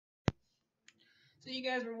So you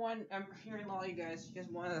guys were one. I'm hearing a lot of you guys. You guys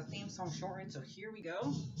wanted a theme song shortened, so here we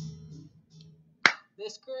go.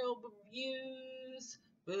 This girl reviews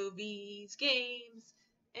movies, games,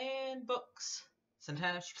 and books.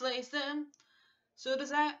 Sometimes she plays them. So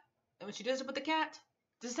does that? And when she does it with the cat,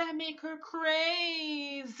 does that make her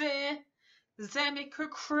crazy? Does that make her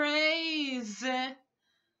crazy?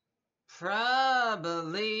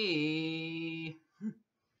 Probably.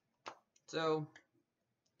 So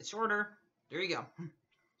it's shorter. There you go.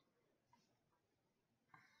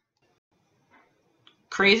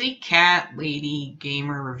 Crazy Cat Lady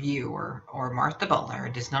Gamer Reviewer or Martha Butler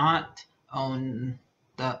does not own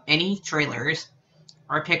any trailers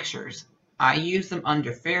or pictures. I use them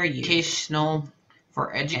under fair use, educational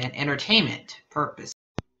for and entertainment purpose.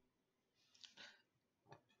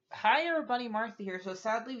 Hi everybody, Martha here. So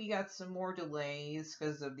sadly we got some more delays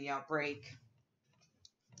because of the outbreak.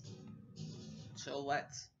 So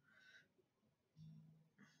let's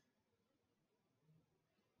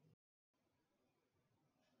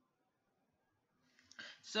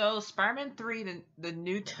Spider-Man 3,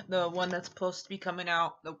 the one that's supposed to be coming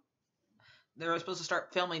out, they were supposed to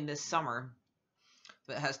start filming this summer.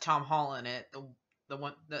 That has Tom Holland in it, the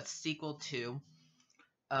one that's sequel to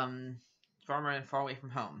Spider-Man Far Away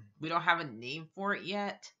from Home. We don't have a name for it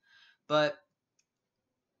yet, but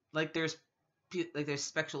like there's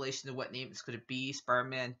speculation of what name it's going to be.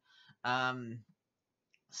 Spider-Man,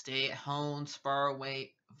 Stay at Home,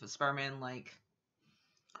 Spider-Man like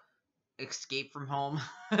Escape from Home.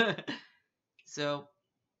 So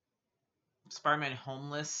Spider-Man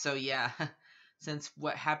Homeless. So yeah, since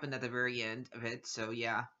what happened at the very end of it. So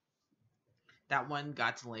yeah, that one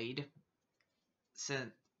got delayed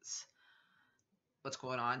since what's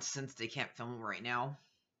going on since they can't film it right now.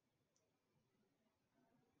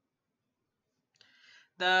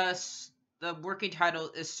 The working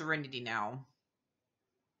title is Serenity now.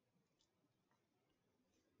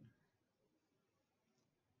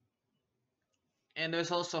 And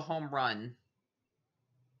there's also Home Run.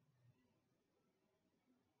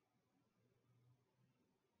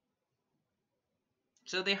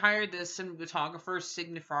 So they hired this cinematographer,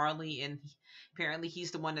 Signe Farley, and apparently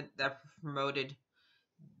he's the one that promoted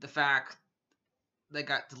the fact that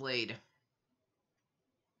got delayed.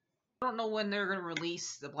 I don't know when they're gonna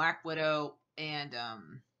release the Black Widow and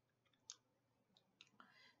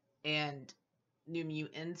New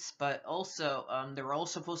Mutants, but also they were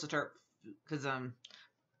also supposed to start because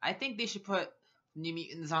I think they should put New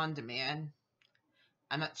Mutants on demand.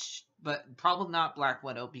 I'm not, but probably not Black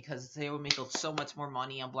Widow because they will make so much more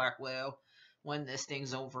money on Black Widow when this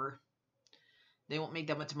thing's over. They won't make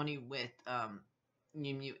that much money with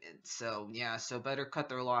New Mutants, so yeah, so better cut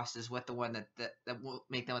their losses with the one that won't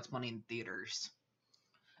make that much money in theaters.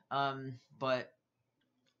 But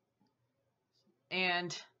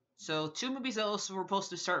and so two movies that also were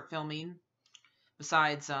supposed to start filming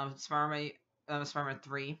besides Spider-Man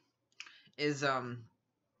 3 is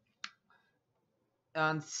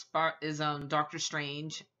Doctor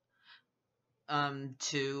Strange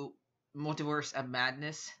 2 Multiverse of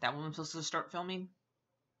Madness. That one was supposed to start filming,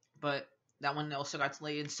 but that one also got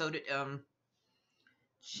delayed, and so did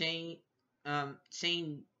Shane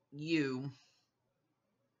Yu.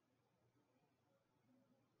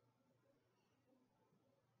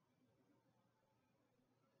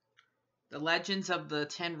 The Legends of the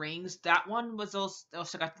Ten Rings. That one was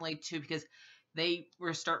also got delayed too because they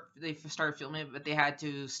started filming it, but they had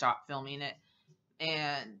to stop filming it,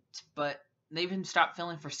 but they've been stopped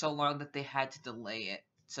filming for so long that they had to delay it.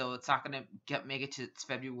 So it's not gonna make it to its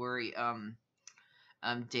February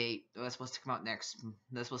date. That's supposed to come out next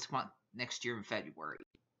year in February.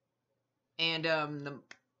 And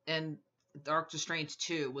and Doctor Strange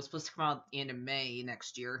 2 was supposed to come out in May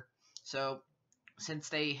next year. So since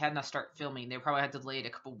they had not started filming, they probably had to delay it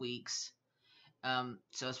a couple weeks. So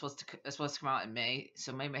it's supposed to come out in May.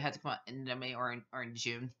 So maybe it had to come out in May or in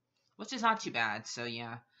June, which is not too bad. So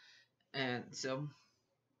yeah, and so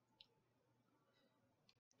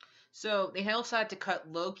they also had to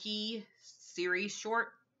cut Loki series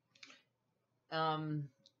short.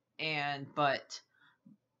 But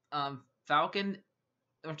Falcon,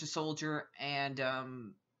 Winter Soldier, and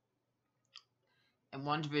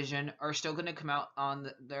WandaVision are still going to come out on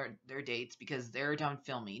their dates because they're done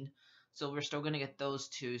filming. So we're still going to get those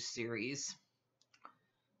two series.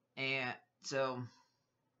 And so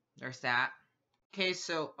there's that. Okay,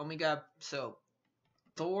 so we got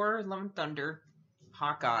Thor, Love and Thunder,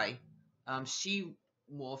 Hawkeye,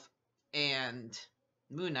 She-Wolf, and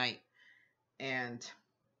Moon Knight, and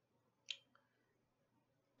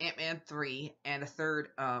Ant-Man 3, and a third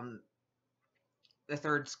the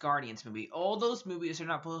third Guardians movie. All those movies are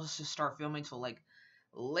not supposed to start filming until like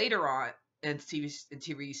later on, and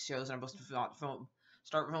TV shows are supposed to start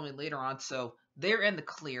filming later on. So they're in the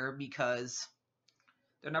clear because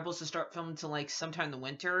they're not supposed to start filming until like sometime in the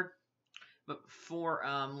winter. But for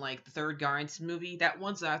like the third Guardians movie, that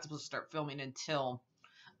one's not supposed to start filming until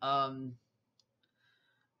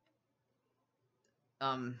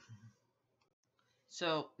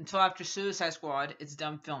so until after Suicide Squad it's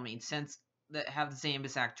done filming, since they have the same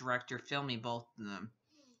exact director filming both of them.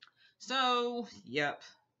 So yep.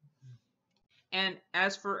 And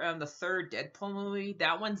as for the third Deadpool movie,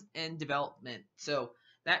 that one's in development. So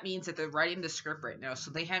that means that they're writing the script right now, so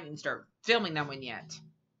they haven't even started filming that one yet.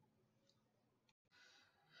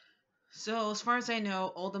 So as far as I know,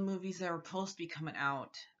 all the movies that are supposed to be coming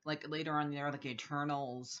out, like later on there, like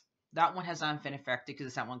Eternals, that one has not been affected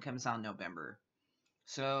because that one comes out in November.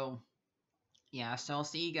 So yeah, so I'll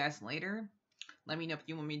see you guys later. Let me know if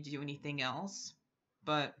you want me to do anything else.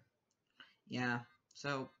 But yeah,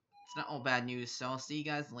 so it's not all bad news. So I'll see you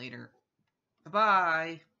guys later.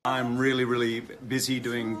 Bye-bye. I'm really busy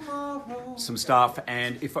doing some stuff,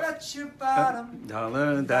 and if I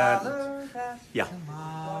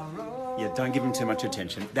don't give him too much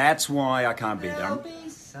attention. That's why I can't be there.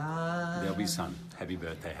 There'll be sun. Happy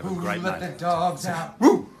birthday. Have a great night. Let the dogs out.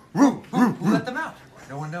 Woo, woo, woo, Who let them out?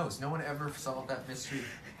 No one knows. No one ever solved that mystery.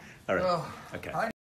 All right. Okay.